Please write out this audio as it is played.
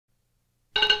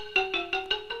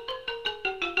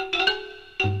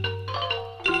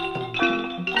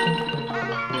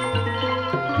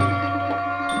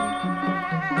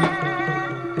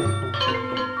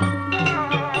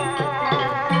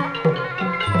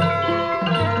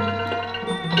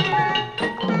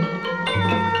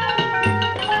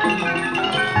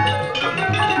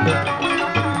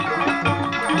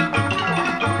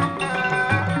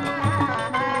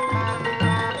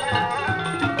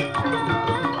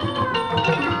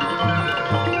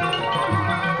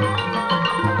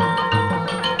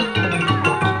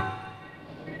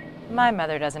My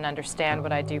mother doesn't understand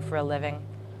what I do for a living.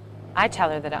 I tell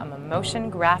her that I'm a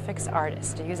motion graphics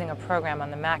artist using a program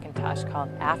on the Macintosh called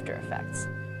After Effects.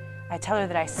 I tell her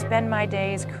that I spend my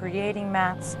days creating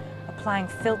mattes, applying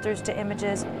filters to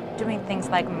images, doing things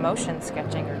like motion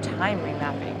sketching or time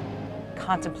remapping,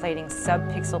 contemplating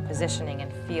sub-pixel positioning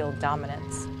and field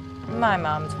dominance. My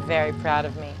mom's very proud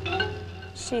of me.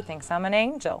 She thinks I'm an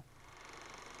angel.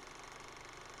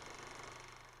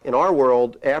 In our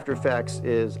world, After Effects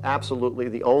is absolutely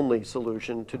the only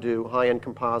solution to do high-end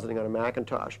compositing on a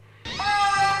Macintosh.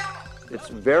 It's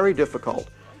very difficult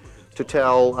to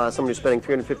tell somebody who's spending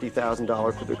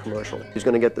 $350,000 for their commercial who's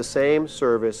going to get the same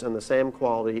service and the same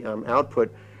quality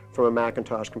output from a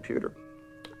Macintosh computer.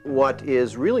 What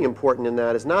is really important in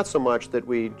that is not so much that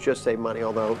we just save money,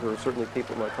 although there are certainly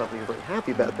people in my company who are very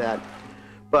happy about that,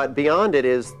 but beyond it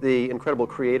is the incredible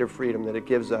creative freedom that it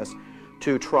gives us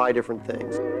to try different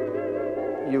things.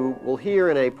 You will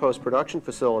hear in a post-production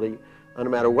facility, no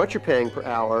matter what you're paying per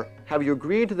hour, have you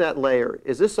agreed to that layer?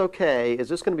 Is this okay? Is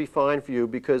this going to be fine for you?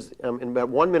 Because in about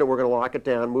 1 minute we're going to lock it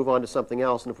down, move on to something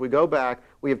else, and if we go back,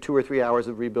 we have 2 or 3 hours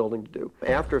of rebuilding to do.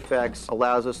 After Effects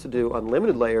allows us to do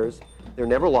unlimited layers. They're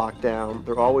never locked down.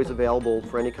 They're always available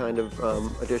for any kind of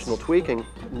additional tweaking.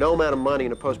 No amount of money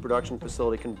in a post-production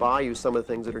facility can buy you some of the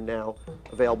things that are now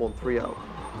available in 3.0.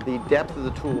 The depth of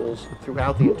the tools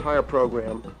throughout the entire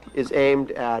program is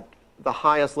aimed at the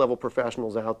highest level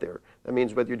professionals out there. That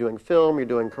means whether you're doing film, you're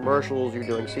doing commercials, you're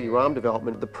doing CD-ROM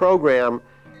development, the program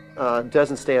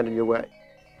doesn't stand in your way.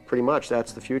 Pretty much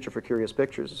that's the future for Curious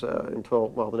Pictures until,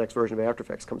 well, the next version of After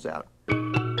Effects comes out.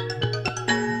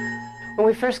 When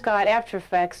we first got After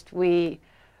Effects, we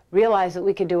realized that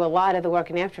we could do a lot of the work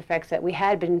in After Effects that we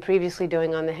had been previously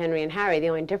doing on the Henry and Harry. The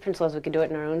only difference was we could do it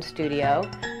in our own studio.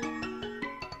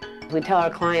 We tell our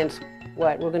clients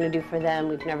what we're going to do for them,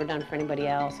 we've never done for anybody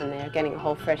else, and they're getting a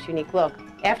whole fresh, unique look.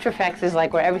 After Effects is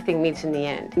like where everything meets in the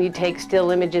end. You take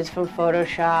still images from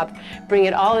Photoshop, bring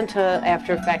it all into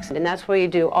After Effects, and that's where you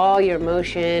do all your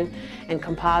motion and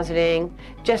compositing,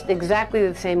 just exactly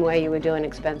the same way you would do an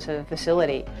expensive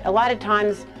facility. A lot of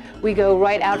times we go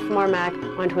right out from our Mac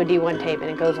onto a D1 tape and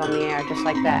it goes on the air just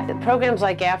like that. The programs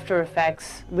like After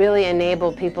Effects really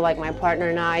enable people like my partner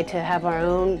and I to have our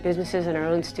own businesses and our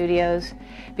own studios,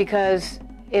 because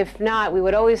if not, we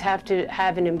would always have to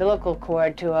have an umbilical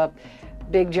cord to a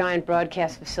big giant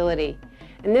broadcast facility.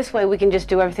 And this way we can just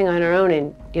do everything on our own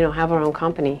and, you know, have our own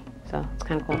company. So it's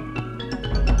kind of cool.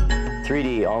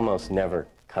 3D almost never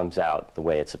comes out the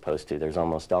way it's supposed to. There's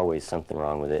almost always something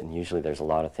wrong with it, and usually there's a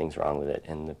lot of things wrong with it.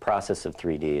 And the process of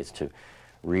 3D is to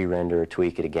re-render,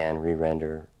 tweak it again,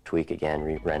 re-render, tweak again,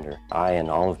 re-render. I and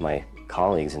all of my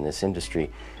colleagues in this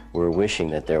industry were wishing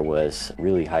that there was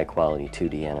really high-quality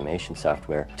 2D animation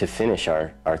software to finish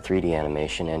our 3D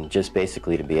animation, and just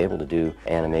basically to be able to do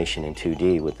animation in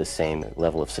 2D with the same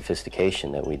level of sophistication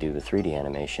that we do the 3D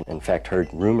animation. In fact, heard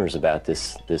rumors about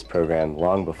this program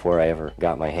long before I ever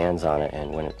got my hands on it,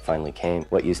 and when it finally came,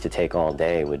 what used to take all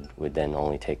day would then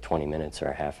only take 20 minutes or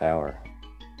a half hour.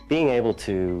 Being able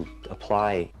to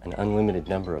apply an unlimited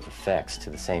number of effects to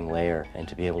the same layer and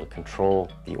to be able to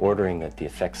control the ordering that the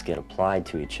effects get applied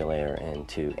to each layer and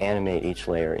to animate each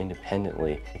layer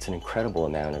independently, it's an incredible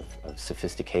amount of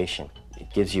sophistication.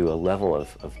 It gives you a level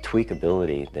of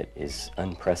tweakability that is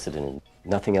unprecedented.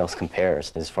 Nothing else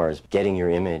compares as far as getting your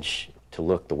image to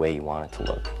look the way you want it to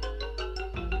look.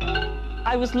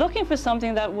 I was looking for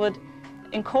something that would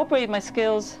incorporate my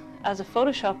skills as a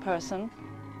Photoshop person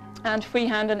and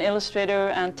freehand and Illustrator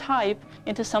and type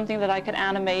into something that I could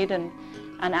animate and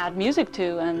add music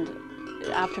to, and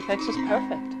After Effects was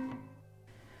perfect.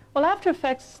 Well, After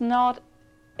Effects is not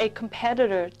a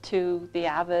competitor to the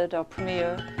Avid or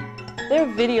Premiere. They're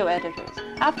video editors.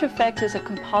 After Effects is a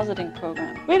compositing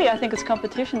program. Really, I think its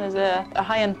competition is a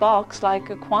high-end box like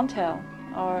a Quantel,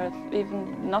 or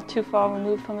even not too far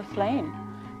removed from a Flame.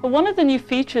 But one of the new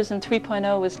features in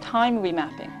 3.0 is time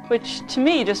remapping, which to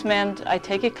me just meant I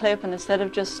take a clip and instead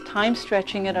of just time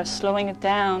stretching it or slowing it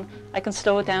down, I can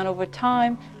slow it down over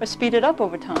time or speed it up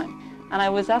over time. And I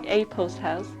was at a post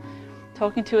house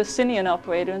talking to a Cineon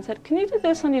operator and said, "Can you do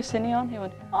this on your Cineon?" He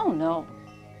went, "Oh no."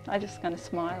 I just kind of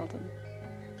smiled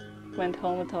and went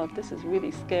home and thought, this is really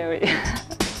scary.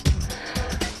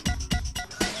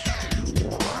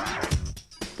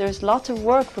 There's lots of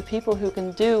work for people who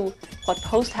can do what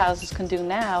post houses can do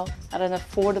now at an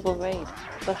affordable rate,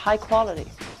 but high quality.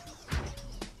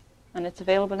 And it's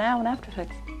available now in After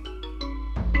Effects.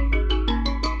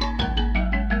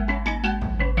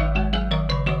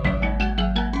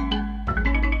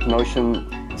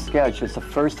 Motion Sketch is the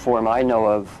first form I know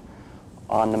of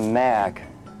on the Mac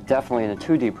definitely in a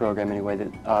 2D program anyway,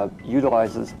 that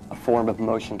utilizes a form of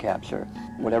motion capture.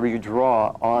 Whatever you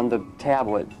draw on the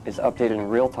tablet is updated in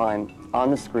real time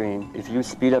on the screen. If you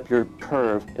speed up your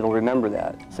curve, it'll remember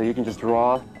that. So you can just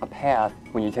draw a path.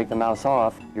 When you take the mouse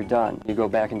off, you're done. You go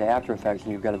back into After Effects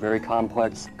and you've got a very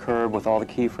complex curve with all the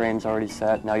keyframes already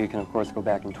set. Now you can, of course, go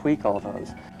back and tweak all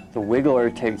those. The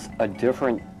Wiggler takes a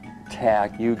different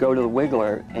tack. You go to the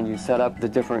Wiggler and you set up the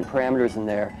different parameters in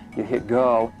there. You hit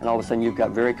go, and all of a sudden you've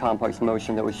got very complex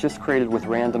motion that was just created with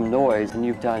random noise, and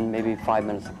you've done maybe 5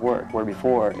 minutes of work, where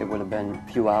before it would have been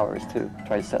a few hours to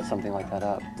try to set something like that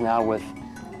up. Now with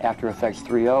After Effects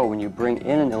 3.0, when you bring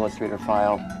in an Illustrator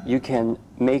file, you can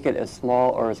make it as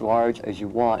small or as large as you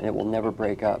want, and it will never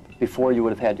break up. Before, you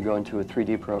would have had to go into a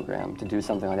 3D program to do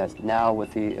something like that. Now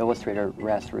with the Illustrator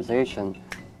rasterization,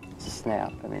 it's a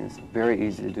snap. I mean, it's very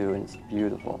easy to do, and it's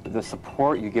beautiful. The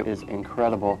support you get is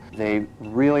incredible. They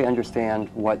really understand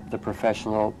what the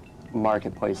professional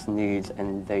marketplace needs,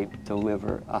 and they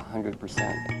deliver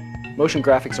 100%. Motion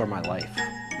graphics are my life.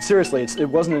 Seriously, it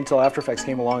wasn't until After Effects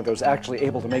came along that I was actually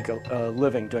able to make a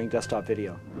living doing desktop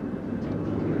video.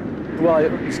 Well, I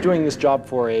was doing this job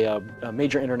for a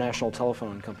major international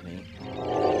telephone company,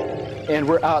 and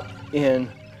we're out in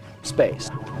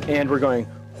space, and we're going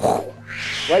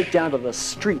right down to the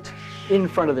street in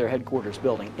front of their headquarters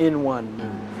building in one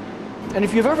move. And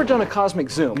if you've ever done a cosmic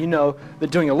zoom, you know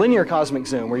that doing a linear cosmic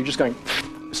zoom where you're just going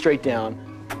straight down,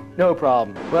 no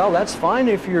problem. Well, that's fine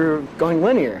if you're going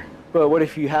linear, but what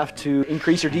if you have to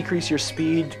increase or decrease your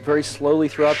speed very slowly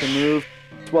throughout the move?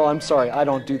 Well, I'm sorry, I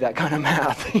don't do that kind of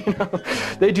math. You know,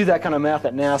 they do that kind of math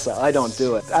at NASA. I don't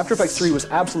do it. After Effects 3 was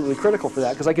absolutely critical for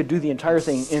that because I could do the entire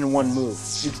thing in one move.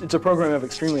 It's a program of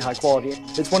extremely high quality.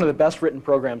 It's one of the best written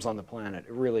programs on the planet.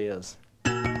 It really is.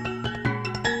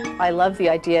 I love the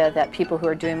idea that people who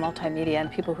are doing multimedia and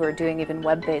people who are doing even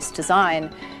web-based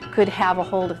design could have a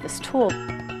hold of this tool.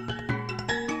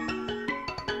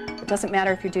 It doesn't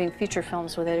matter if you're doing feature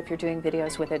films with it, if you're doing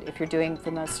videos with it, if you're doing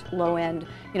the most low-end,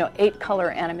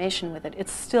 8-color animation with it,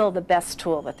 it's still the best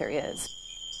tool that there is.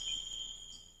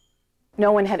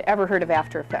 No one had ever heard of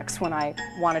After Effects when I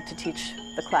wanted to teach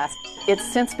the class. It's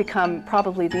since become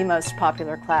probably the most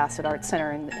popular class at Art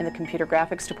Center in the computer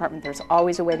graphics department. There's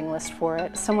always a waiting list for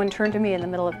it. Someone turned to me in the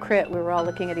middle of crit. We were all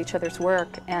looking at each other's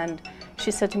work, and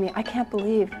she said to me, "I can't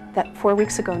believe that 4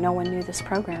 weeks ago no one knew this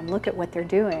program. Look at what they're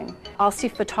doing." I'll see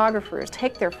photographers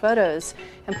take their photos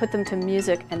and put them to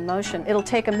music and motion. It'll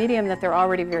take a medium that they're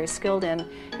already very skilled in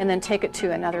and then take it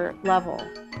to another level.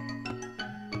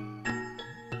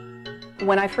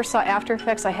 When I first saw After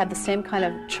Effects, I had the same kind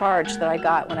of charge that I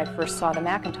got when I first saw the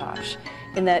Macintosh,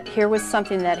 in that here was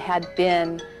something that had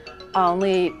been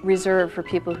only reserved for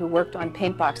people who worked on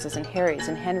paint boxes and Harrys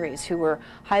and Henrys, who were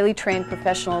highly trained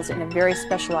professionals in a very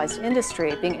specialized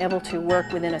industry, being able to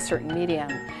work within a certain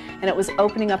medium. And it was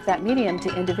opening up that medium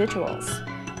to individuals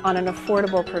on an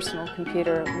affordable personal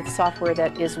computer with software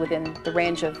that is within the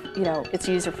range of, it's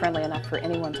user-friendly enough for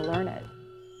anyone to learn it.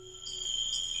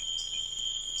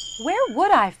 Where would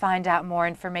I find out more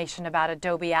information about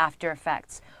Adobe After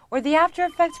Effects or the After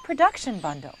Effects Production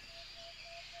Bundle?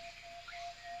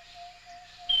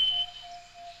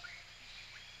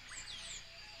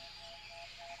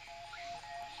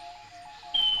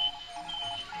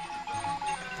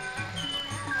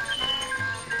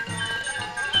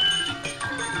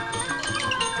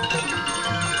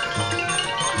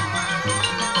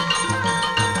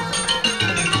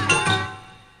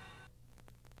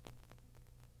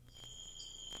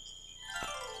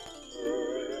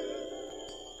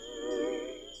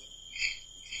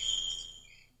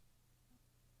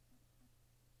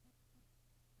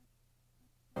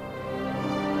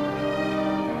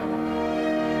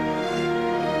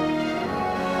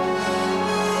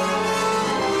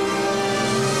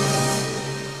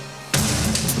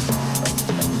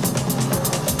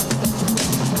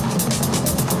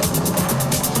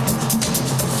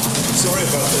 Sorry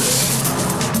about this.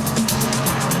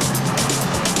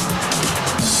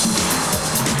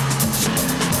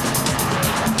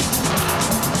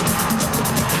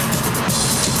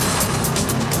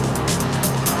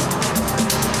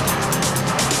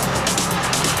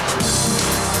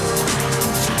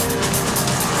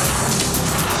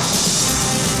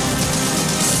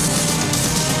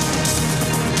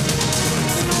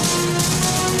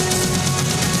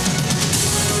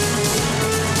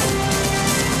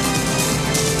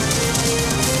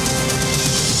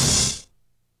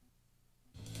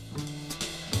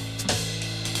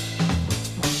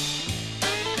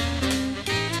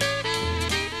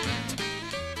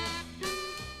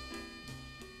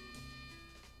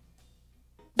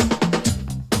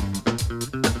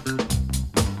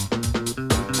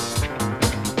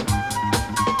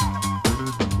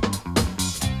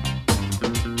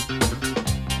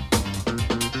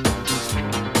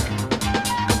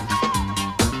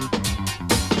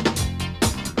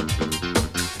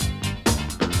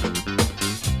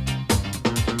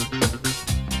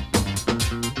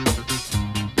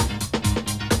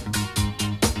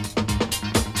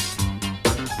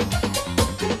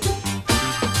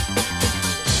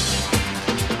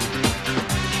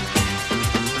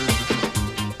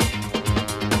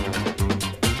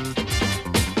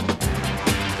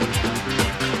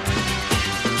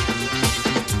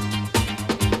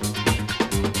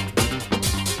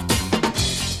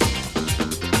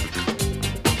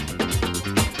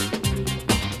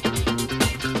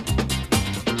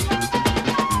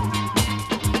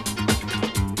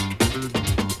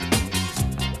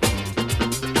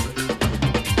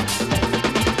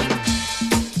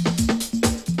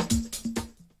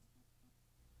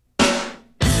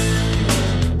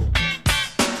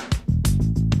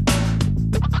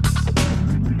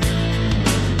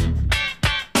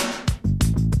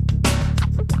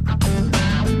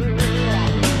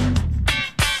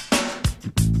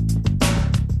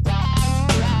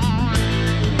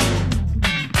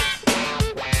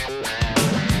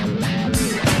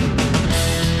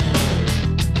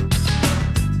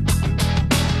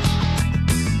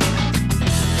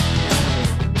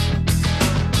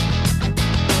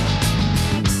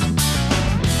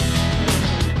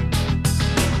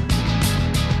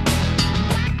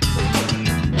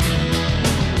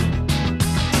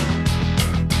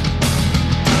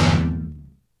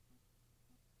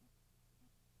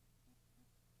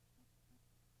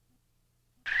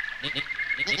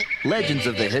 Legends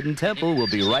of the Hidden Temple will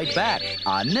be right back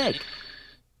on Nick.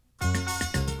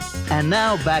 And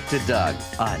now back to Doug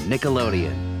on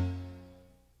Nickelodeon.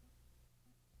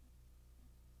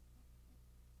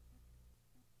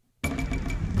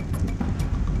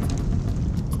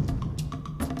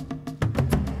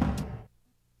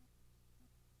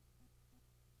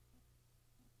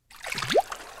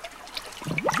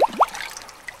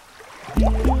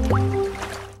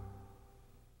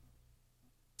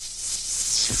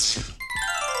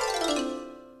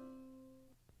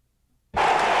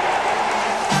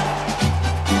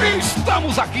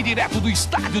 Estamos aqui direto do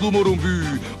estádio do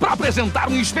Morumbi para apresentar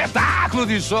um espetáculo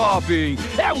de shopping.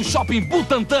 É o Shopping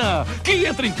Butantã, que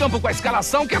entra em campo com a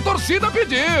escalação que a torcida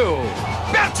pediu.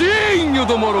 Pertinho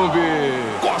do Morumbi,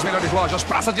 com as melhores lojas,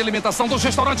 praça de alimentação, dos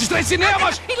restaurantes, 3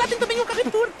 cinemas. E lá tem também um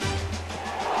Carrefour.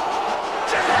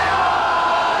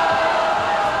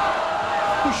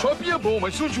 O shopping é bom,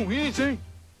 mas surge um ruins, hein?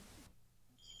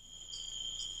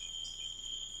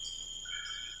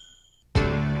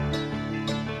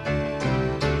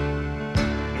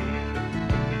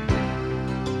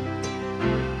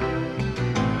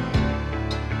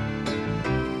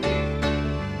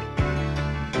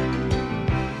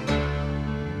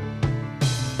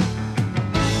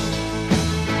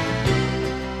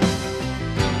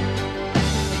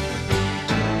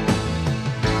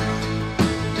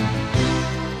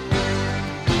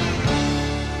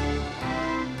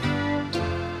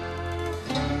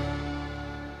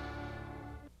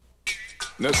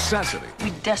 Necessity. We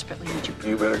desperately need you.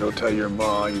 You better go tell your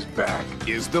ma he's back.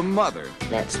 Is the mother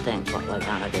Let's think what we're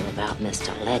gonna do about Mr.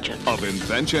 Legend. of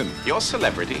invention. Your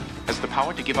celebrity has the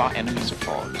power to give our enemies a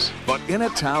pause. But in a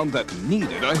town that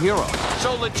needed a hero,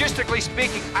 So logistically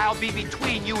speaking, I'll be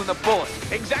between you and the bullet.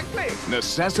 Exactly.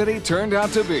 necessity turned out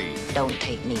to be Don't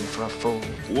take me for a fool.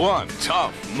 one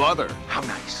tough mother. How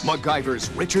nice.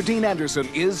 MacGyver's Richard Dean Anderson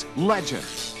is Legend.